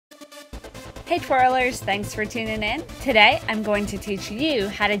Hey twirlers, thanks for tuning in. Today I'm going to teach you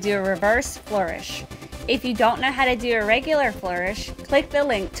how to do a reverse flourish. If you don't know how to do a regular flourish, click the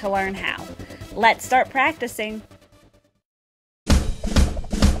link to learn how. Let's start practicing.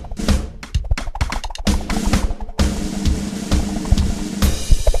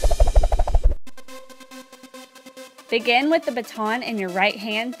 Begin with the baton in your right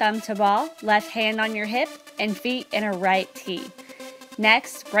hand, thumb to ball, left hand on your hip, and feet in a right T.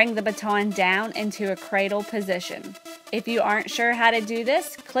 Next, bring the baton down into a cradle position. If you aren't sure how to do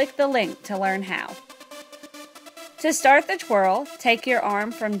this, click the link to learn how. To start the twirl, take your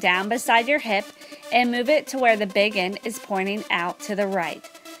arm from down beside your hip and move it to where the big end is pointing out to the right.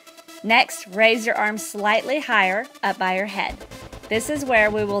 Next, raise your arm slightly higher up by your head. This is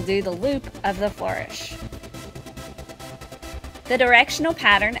where we will do the loop of the flourish. The directional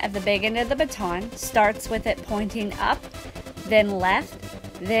pattern of the big end of the baton starts with it pointing up, then left,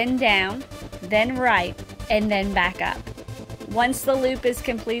 then down, then right, and then back up. Once the loop is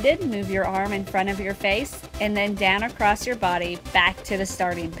completed, move your arm in front of your face and then down across your body back to the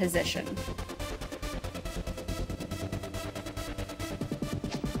starting position.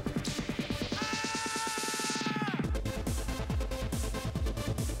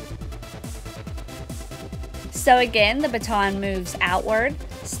 So again, the baton moves outward,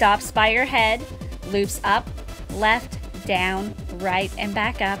 stops by your head, loops up, left, down, right, and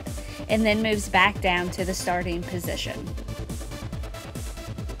back up, and then moves back down to the starting position.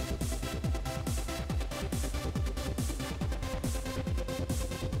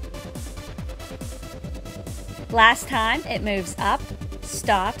 Last time, it moves up,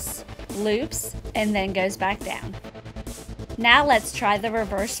 stops, loops, and then goes back down. Now let's try the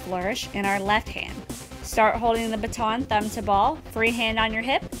reverse flourish in our left hand. Start holding the baton thumb to ball, free hand on your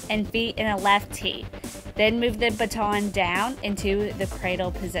hip, and feet in a left T. Then move the baton down into the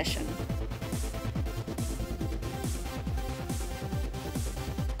cradle position.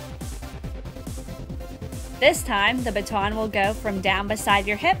 This time, the baton will go from down beside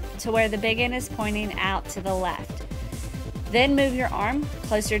your hip to where the big end is pointing out to the left. Then move your arm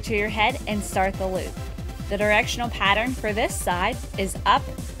closer to your head and start the loop. The directional pattern for this side is up,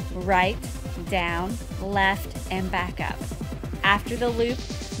 right, down, left, and back up. After the loop,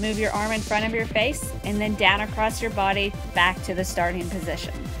 move your arm in front of your face and then down across your body back to the starting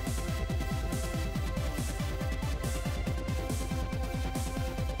position.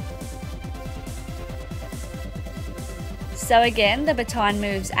 So again, the baton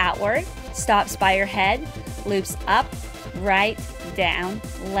moves outward, stops by your head, loops up, right, down,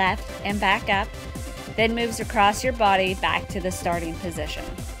 left, and back up, then moves across your body back to the starting position.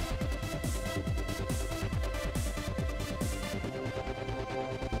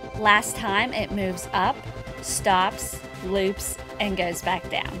 Last time, it moves up, stops, loops, and goes back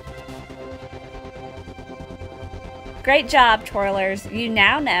down. Great job, twirlers! You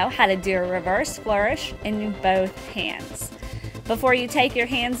now know how to do a reverse flourish in both hands. Before you take your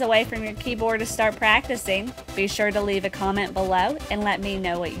hands away from your keyboard to start practicing, be sure to leave a comment below and let me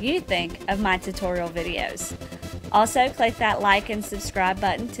know what you think of my tutorial videos. Also, click that like and subscribe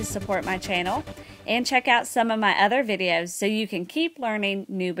button to support my channel, and check out some of my other videos so you can keep learning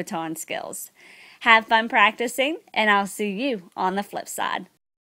new baton skills. Have fun practicing, and I'll see you on the flip side.